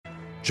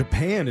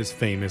Japan is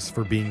famous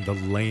for being the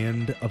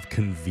land of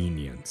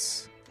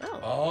convenience.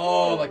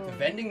 Oh, like the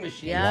vending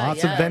machine. Yeah.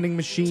 Lots of vending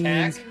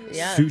machines, Tech.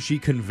 Yeah. sushi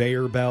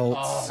conveyor belts,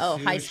 Oh,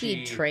 Sushi.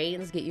 high-speed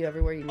trains get you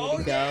everywhere you need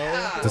to go.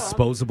 Yeah.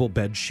 disposable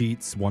bed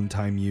sheets,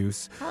 one-time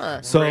use.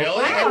 Huh. So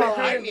Really?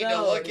 I heard need of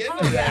to look those.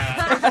 into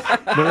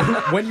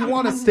that. when you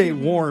want to stay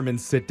warm and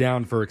sit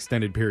down for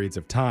extended periods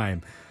of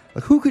time,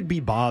 who could be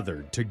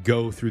bothered to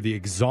go through the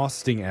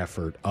exhausting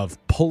effort of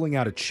pulling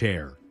out a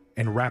chair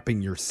and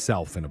wrapping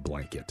yourself in a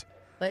blanket?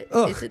 But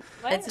Ugh.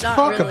 it's not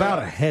Talk really. about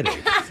a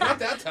headache. It's not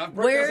that tough.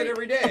 Brooke does it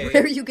every day.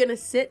 Where are you going to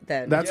sit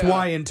then? That's Yeah.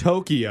 why in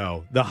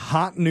Tokyo, the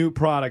hot new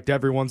product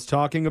everyone's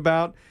talking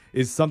about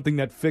is something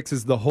that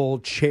fixes the whole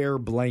chair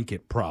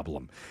blanket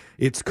problem.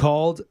 It's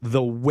called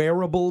the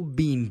wearable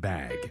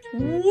beanbag.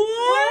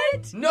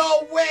 What?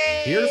 No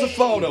way. Here's a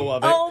photo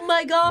of it. Oh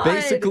my god.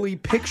 Basically,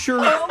 picture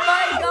Oh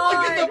my god.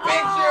 Look at the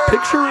picture.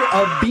 Picture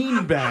a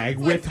beanbag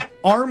with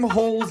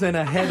armholes and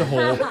a head hole,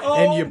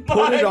 and you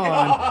put it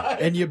on,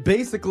 and you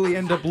basically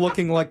end up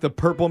looking like the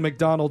purple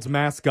McDonald's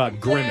mascot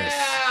Grimace.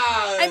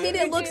 I mean,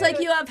 it looks like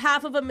you have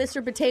half of a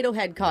Mr. Potato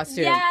Head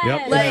costume. Yes.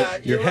 Yep.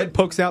 Like- your head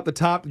pokes out the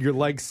top, your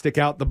legs stick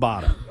out the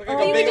bottom. Like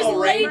a you big just old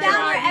lay rainbow.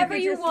 down wherever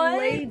You you just want.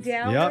 lay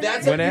down. Yep.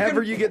 That's it.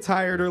 Whenever You you get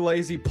tired or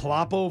lazy,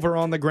 plop over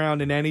on the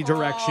ground in any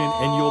direction,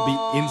 and you'll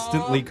be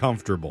instantly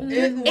comfortable.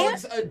 It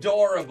looks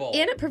adorable.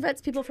 And it prevents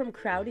people from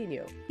crowding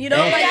you. You know,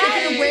 Hey. like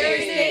if you're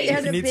wearing it, it If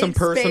has you a need big some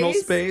personal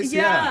space,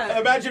 yeah.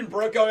 Imagine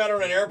Brooke going out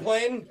on an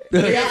airplane.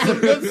 I got some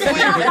good sleep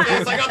with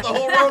this. I got the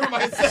whole row to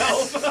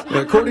myself.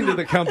 According to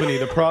the company,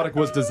 the product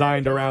was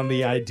designed around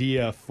the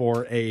idea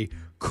for a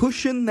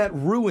cushion that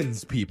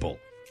ruins people.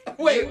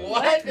 Wait,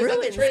 what? Is that the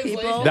Ruins translation?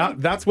 people.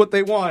 That's what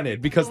they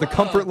wanted because the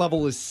comfort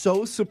level is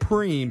so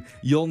supreme,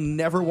 you'll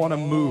never want to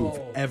move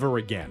ever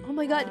again. Oh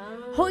my god.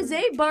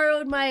 Jose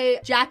borrowed my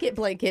jacket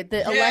blanket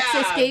that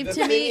Alexis gave the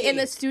to me thingy. in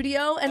the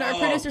studio, and our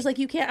producer's like,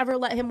 you can't ever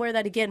let him wear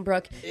that again,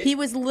 Brooke. He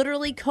was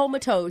literally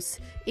comatose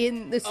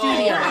in the studio.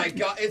 Oh my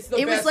god, it's the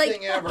It best was like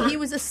thing ever. he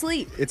was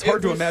asleep. It's hard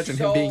It to was imagine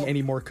so- him being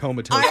any more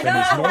comatose I than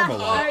his know. normal Oh,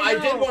 life. I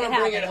did want to It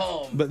bring it happens.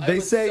 home. But It they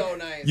was say so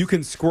nice. you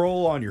can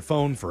scroll on your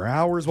phone for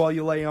hours while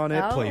you lay on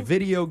it, Oh. play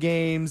video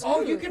games.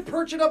 Oh, you can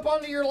perch it up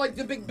onto your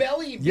the big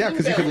belly. Yeah,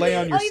 because you could lay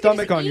on your you could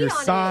stomach just on your eat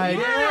on it. side,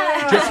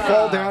 Yeah. just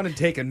fall down and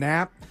take a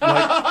nap.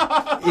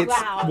 Like, it's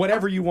Wow.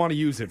 whatever you want to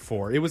use it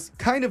for. It was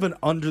kind of an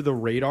under the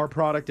radar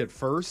product at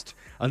first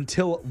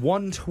until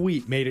one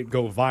tweet made it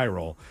go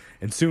viral.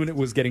 And soon it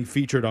was getting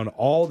featured on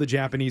all the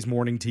Japanese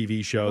morning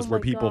TV shows where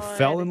my people God.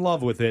 fell in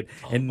love with it.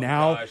 And my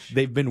now gosh.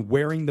 they've been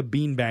wearing the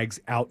beanbags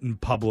out in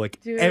public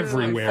Dude,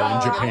 everywhere in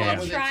I'm Japan.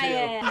 with it Try too.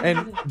 it.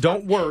 And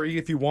don't worry,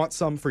 if you want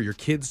some for your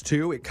kids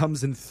too, it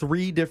comes in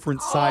 3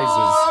 different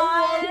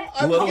sizes.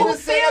 I'm Little gonna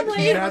say I'm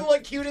family. cute and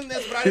look cute in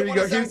this, but I Here didn't you want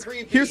go. to sound Here's,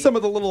 creepy. here's some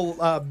of the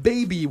little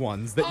baby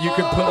ones that you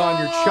could put on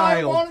your I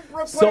child want to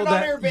put so it on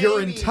that their your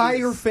babies.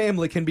 entire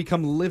family can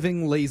become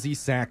living lazy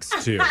sacks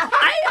too.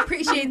 I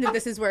appreciate that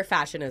this is where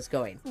fashion is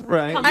going.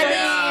 Right?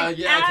 I mean,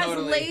 yeah, as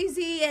totally.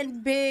 lazy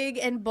and big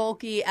and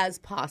bulky as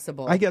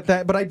possible. I get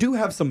that, but I do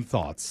have some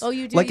thoughts. Oh,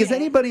 you do? Like, is Yeah.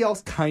 anybody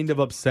else kind of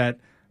upset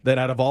that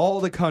out of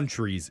all the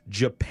countries,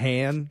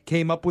 Japan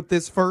came up with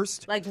this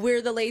first? Like we're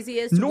the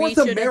laziest. North we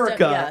should have America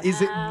done, yeah.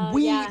 is it?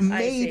 We yeah.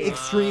 made I see.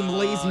 extreme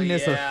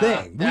laziness yeah. a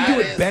thing. We That do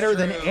it is better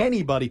than true.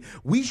 anybody.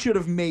 We should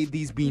have made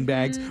these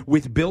beanbags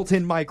with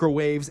built-in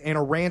microwaves and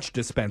a ranch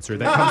dispenser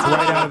that comes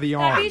right out of the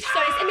That'd be orange. so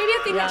nice. And maybe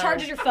a thing that Yeah.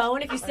 charges your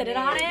phone if you sit it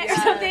on it or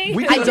something.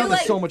 We could have do done this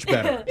like- so much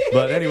better.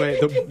 But anyway,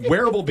 the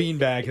wearable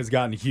beanbag has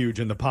gotten huge,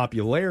 and the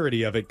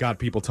popularity of it got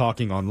people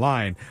talking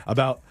online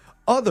about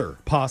other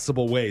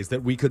possible ways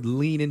that we could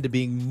lean into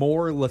being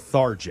more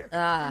lethargic.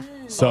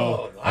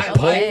 So I a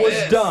poll like was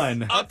this.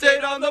 done,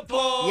 Update on the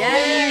poll.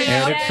 Yay.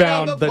 and it Update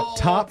found on the poll.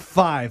 top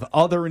 5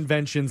 other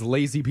inventions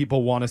lazy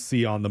people want to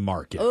see on the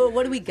market. Oh,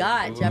 what do we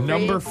got, Jeffrey?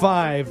 Number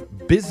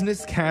 5,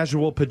 business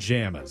casual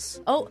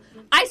pajamas. Oh,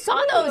 I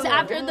saw those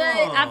after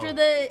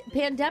the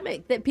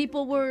pandemic that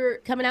people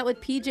were coming out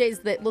with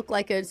PJs that look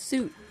like a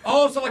suit.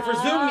 Oh, so like for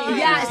Zoom meetings.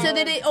 Yeah, so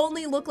that it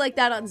only looked like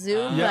that on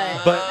Zoom.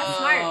 Yeah, but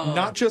but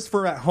not just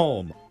for at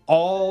home.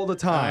 All the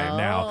time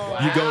now.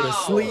 You go to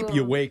Wow. sleep,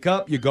 you wake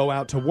up, you go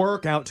out to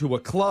work, out to a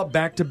club,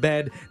 back to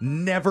bed.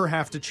 Never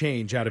have to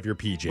change out of your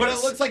PJs. But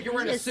it looks like you're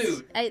wearing a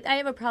suit. I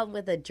have a problem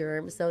with the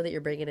germs, though, that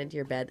you're bringing into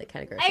your bed. That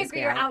kind of grosses I agree.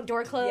 me Your out.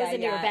 outdoor clothes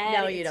in your bed.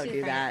 No, you it's don't do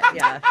super- that.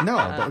 Yeah. No,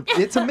 but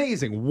it's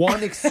amazing.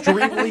 One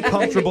extremely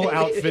comfortable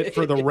outfit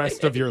for the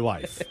rest of your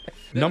life.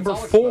 Number all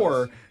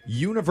 4, exposed.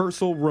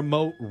 universal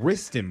remote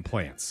wrist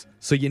implants.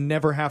 So you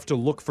never have to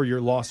look for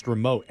your lost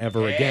remote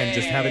ever again.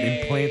 Just have it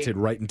implanted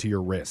right into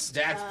your wrist.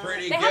 That's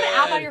pretty They good. have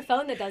an app on your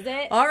phone that does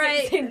it. All It's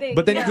right. the same thing.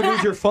 But then you could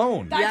lose your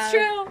phone. That's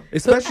Yeah. true.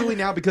 Especially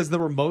now because the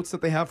remotes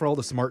that they have for all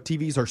the smart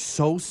TVs are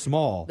so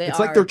small. They it's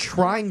like are. they're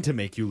trying to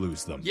make you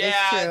lose them. Yeah,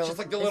 It's true. it's just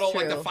like the It's little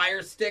the true.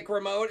 Fire Stick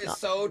remote is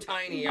so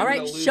tiny. All I'm right,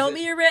 gonna lose show it.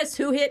 me your wrist.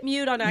 Who hit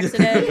mute on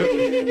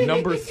accident?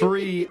 Number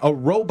 3, a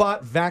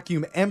robot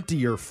vacuum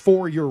emptier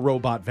for your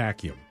robot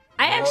vacuum.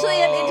 I actually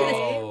am into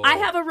Whoa. this. I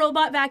have a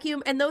robot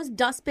vacuum, and those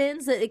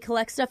dustbins that it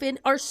collects stuff in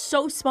are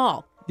so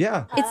small.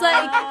 Yeah. It's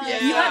like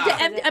you have Yeah.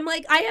 to empty. I'm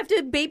like, I have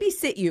to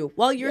babysit you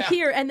while you're Yeah.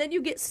 here, and then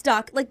you get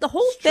stuck. Like the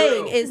whole It's true.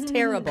 thing is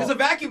terrible. Because a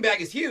vacuum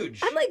bag is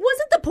huge. I'm like,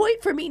 wasn't the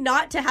point for me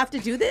not to have to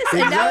do this?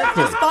 And now I'm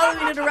just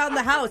following it around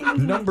the house.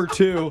 Number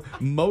 2,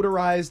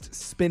 motorized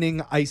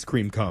spinning ice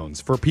cream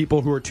cones for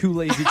people who are too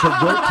lazy to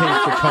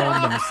rotate the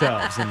cone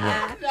themselves and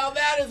work. Now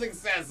that is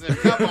excessive.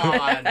 Come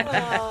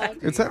on.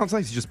 It sounds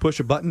nice. You just push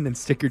a button and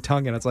stick your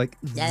tongue in. It's like.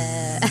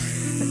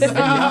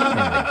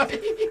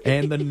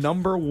 And the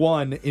number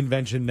 1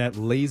 invention that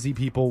lazy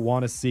people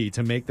want to see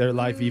to make their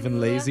life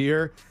even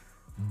lazier,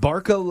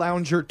 Barca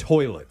Lounger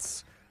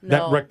toilets that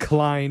No.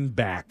 recline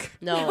back.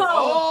 No.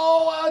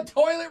 Oh, a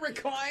toilet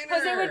recliner.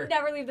 Jose would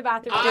never leave the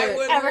bathroom. I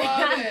would ever.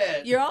 love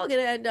it. You're all going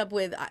to end up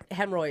with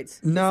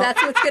hemorrhoids. No.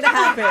 That's what's going to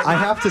happen. I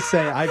have to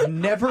say, I've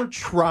never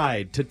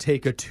tried to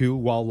take a 2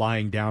 while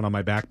lying down on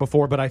my back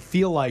before, but I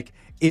feel like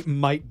it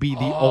might be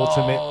the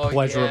ultimate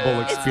pleasurable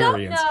yeah. It's not-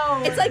 experience.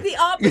 No. It's like the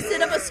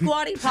opposite of a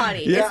squatty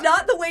potty. Yeah. It's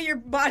not the way your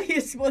body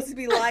is supposed to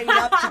be lying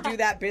up to do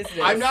that business.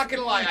 I'm not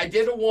gonna lie. I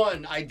did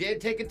one. I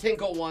did take a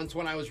tinkle once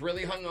when I was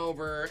really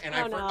hungover, and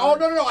Oh,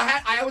 no. no!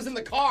 I was in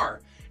the car,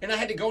 and I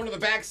had to go into the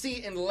back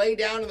seat and lay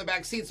down in the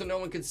back seat so no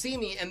one could see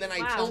me, and then I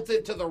Wow.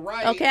 tilted to the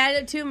right. Okay, I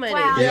did too many.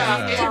 Wow.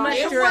 Yeah, Yeah. Too much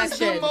it was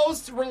direction. the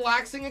most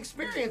relaxing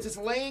experience. It's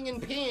laying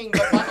and peeing,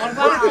 but on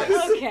purpose.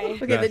 Okay.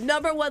 Okay, the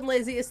number 1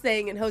 laziest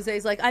thing, and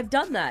Jose's like, I've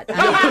done that.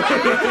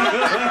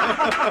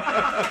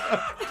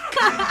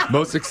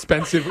 Most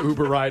expensive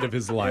Uber ride of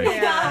his life.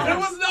 It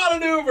was not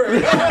an Uber.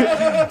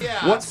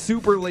 Yeah. What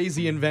super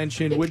lazy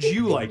invention would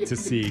you like to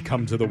see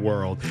come to the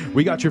world?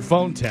 We got your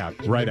phone tap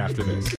right after this.